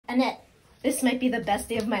Annette, this might be the best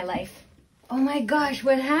day of my life. Oh my gosh,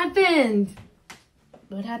 what happened?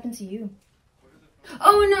 What happened to you?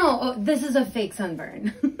 Oh no, this is a fake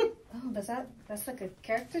sunburn. Oh, that's like a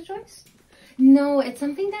character choice? No, it's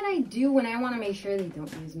something that I do when I want to make sure they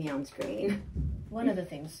don't use me on screen. One of the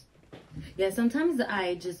things. Yeah, sometimes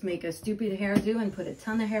I just make a stupid hairdo and put a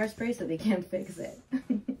ton of hairspray so they can't fix it.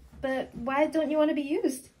 But why don't you want to be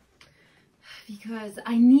used? Because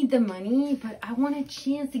I need the money, but I want a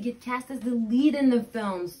chance to get cast as the lead in the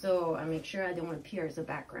film, so I make sure I don't appear as a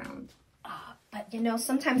background. But you know,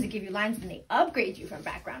 sometimes they give you lines and they upgrade you from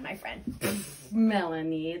background, my friend.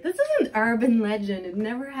 Melany, this is an urban legend. It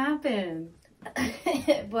never happened.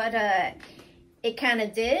 But it kind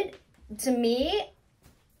of did to me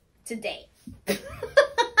today.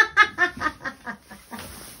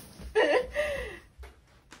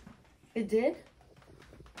 It did?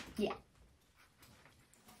 Yeah.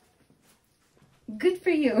 Good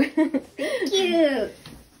for you. Thank you.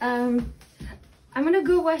 I'm gonna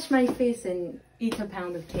go wash my face and eat a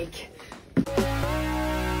pound of cake.